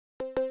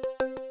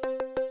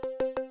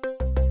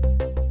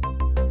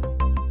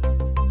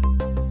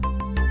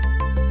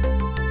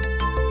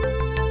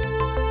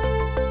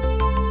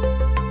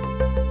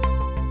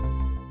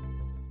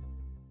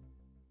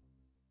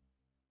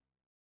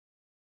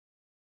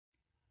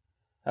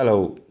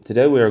Hello,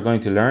 today we are going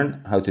to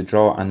learn how to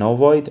draw an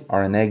ovoid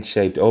or an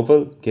egg-shaped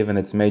oval given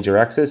its major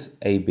axis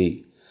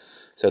AB.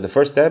 So the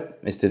first step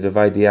is to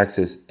divide the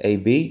axis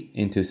AB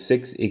into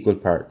 6 equal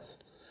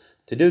parts.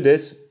 To do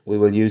this, we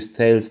will use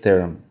Thales'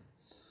 theorem.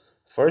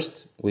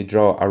 First, we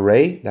draw a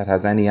ray that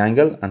has any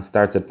angle and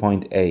starts at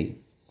point A.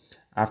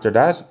 After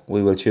that,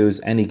 we will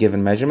choose any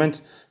given measurement,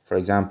 for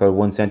example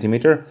 1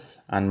 centimeter,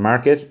 and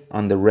mark it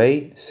on the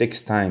ray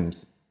 6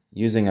 times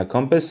using a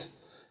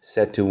compass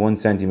set to 1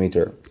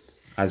 centimeter.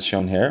 As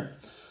shown here,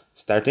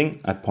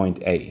 starting at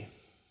point A.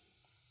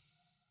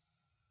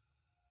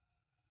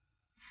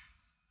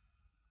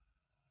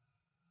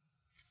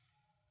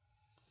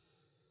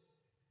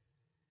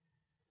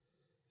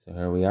 So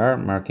here we are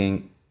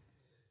marking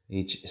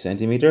each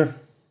centimeter,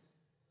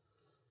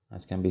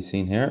 as can be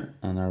seen here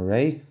on our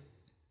ray.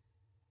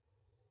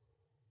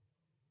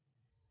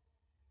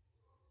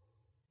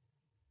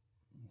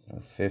 It's our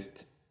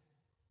 5th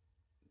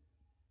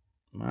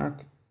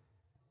mark.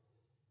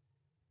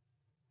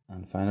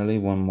 And finally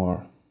one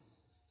more.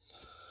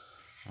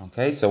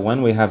 Okay, so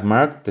when we have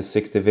marked the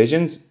 6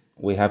 divisions,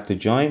 we have to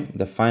join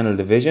the final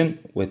division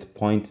with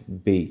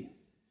point B.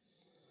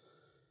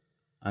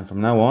 And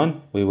from now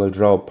on, we will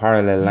draw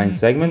parallel line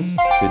segments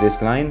to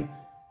this line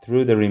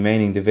through the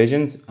remaining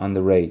divisions on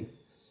the ray.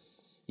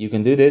 You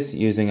can do this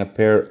using a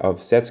pair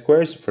of set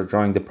squares for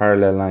drawing the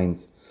parallel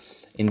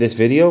lines. In this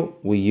video,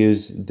 we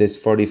use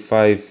this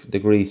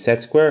 45-degree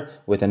set square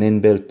with an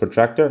inbuilt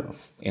protractor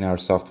in our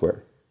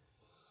software.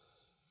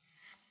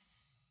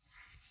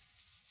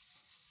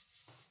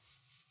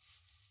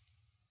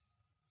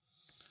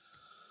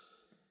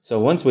 So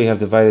once we have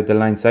divided the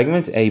line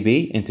segment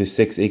AB into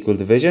 6 equal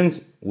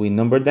divisions, we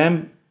number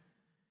them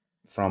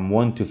from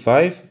 1 to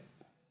 5,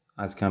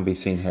 as can be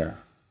seen here.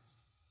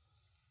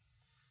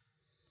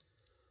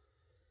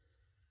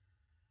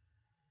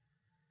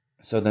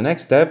 So the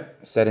next step,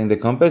 setting the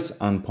compass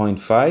on point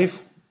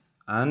 5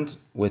 and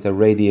with a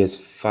radius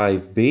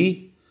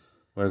 5b,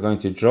 we're going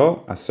to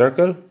draw a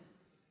circle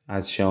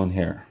as shown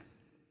here.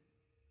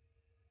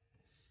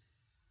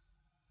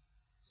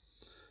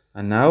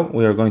 And now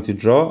we are going to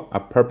draw a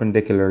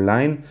perpendicular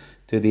line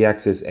to the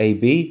axis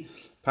AB,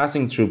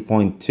 passing through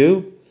point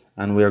 2,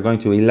 and we are going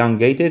to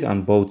elongate it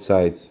on both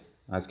sides,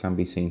 as can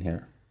be seen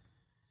here.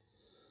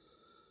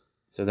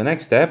 So the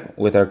next step,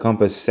 with our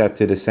compass set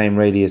to the same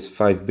radius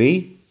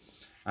 5b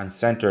and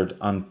centered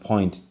on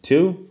point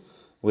 2,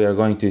 we are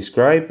going to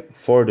scribe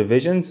 4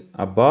 divisions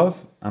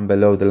above and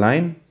below the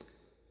line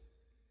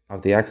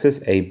of the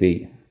axis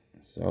AB.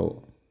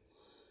 So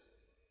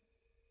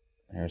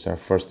here's our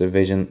first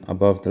division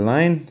above the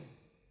line.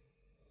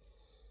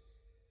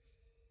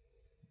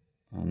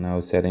 And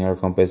now setting our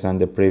compass on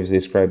the previously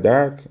scribed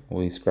arc,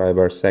 we scribe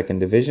our second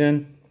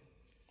division.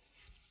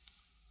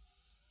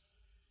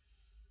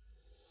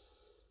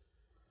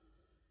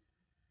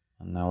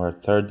 And now our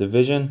third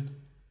division.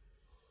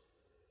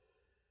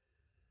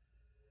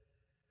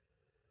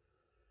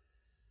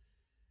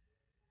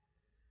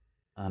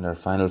 And our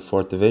final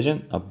 4th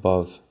division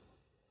above.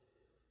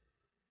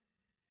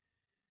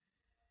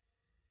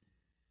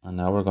 And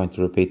now we're going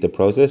to repeat the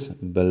process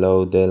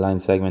below the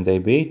line segment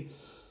AB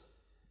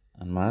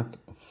and mark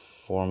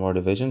 4 more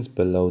divisions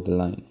below the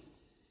line.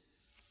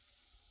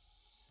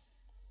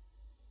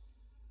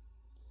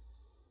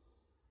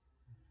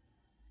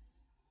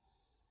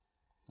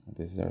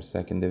 This is our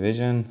second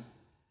division,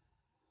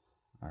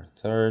 our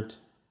third,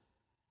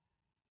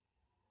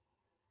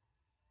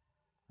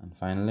 and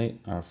finally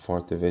our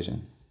 4th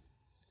division.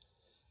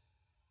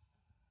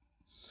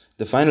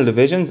 The final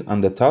divisions on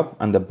the top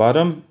and the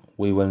bottom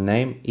we will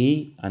name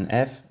E and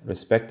F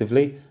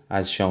respectively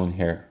as shown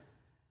here.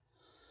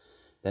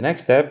 The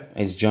next step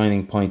is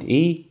joining point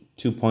E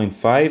to point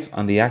 5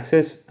 on the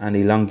axis and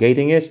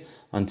elongating it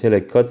until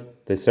it cuts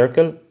the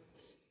circle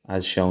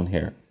as shown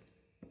here.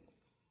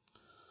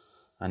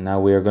 And now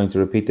we are going to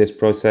repeat this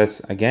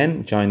process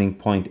again, joining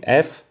point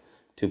F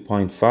to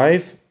point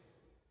 5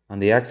 on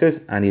the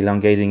axis and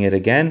elongating it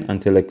again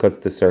until it cuts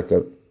the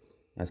circle,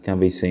 as can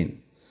be seen.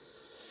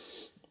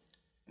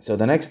 So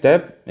the next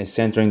step is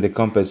centering the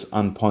compass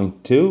on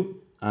point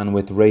 2, and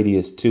with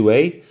radius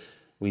 2a,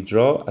 we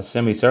draw a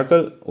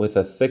semicircle with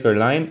a thicker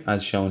line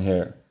as shown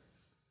here.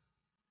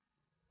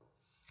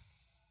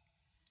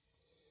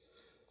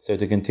 So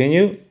to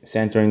continue,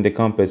 centering the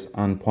compass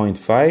on point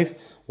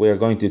 5, we are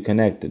going to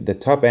connect the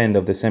top end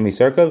of the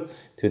semicircle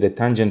to the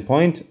tangent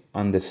point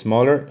on the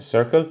smaller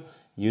circle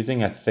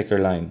using a thicker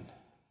line.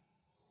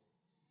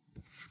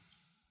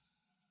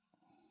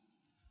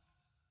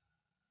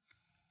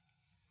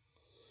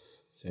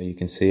 So you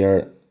can see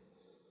our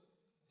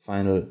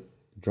final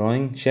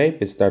drawing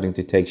shape is starting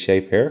to take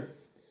shape here.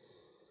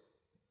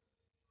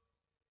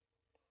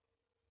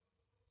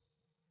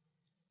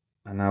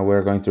 And now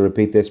we're going to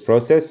repeat this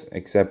process,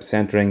 except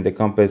centering the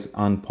compass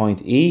on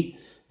point E,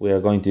 we are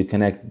going to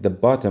connect the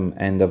bottom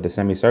end of the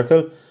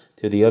semicircle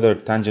to the other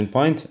tangent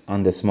point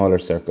on the smaller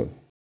circle.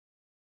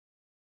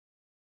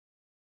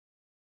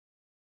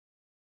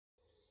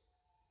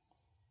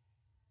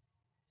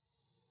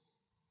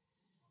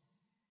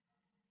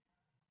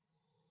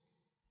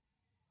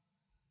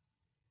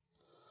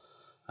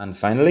 And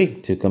finally,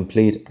 to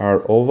complete our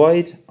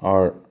ovoid,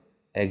 or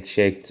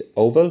egg-shaped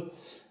oval,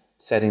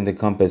 setting the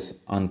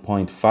compass on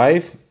point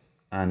 5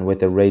 and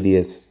with a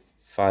radius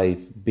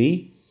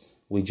 5b,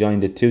 we join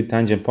the two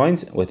tangent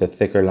points with a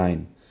thicker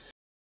line.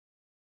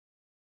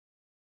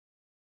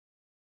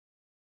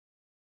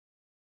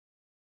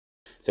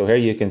 So here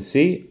you can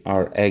see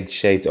our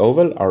egg-shaped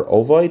oval, our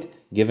ovoid,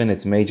 given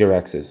its major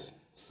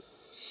axis.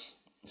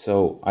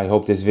 So I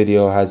hope this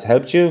video has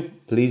helped you.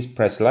 Please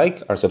press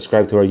like or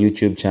subscribe to our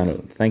YouTube channel.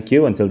 Thank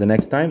you. Until the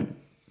next time.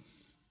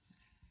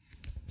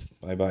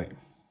 Bye bye.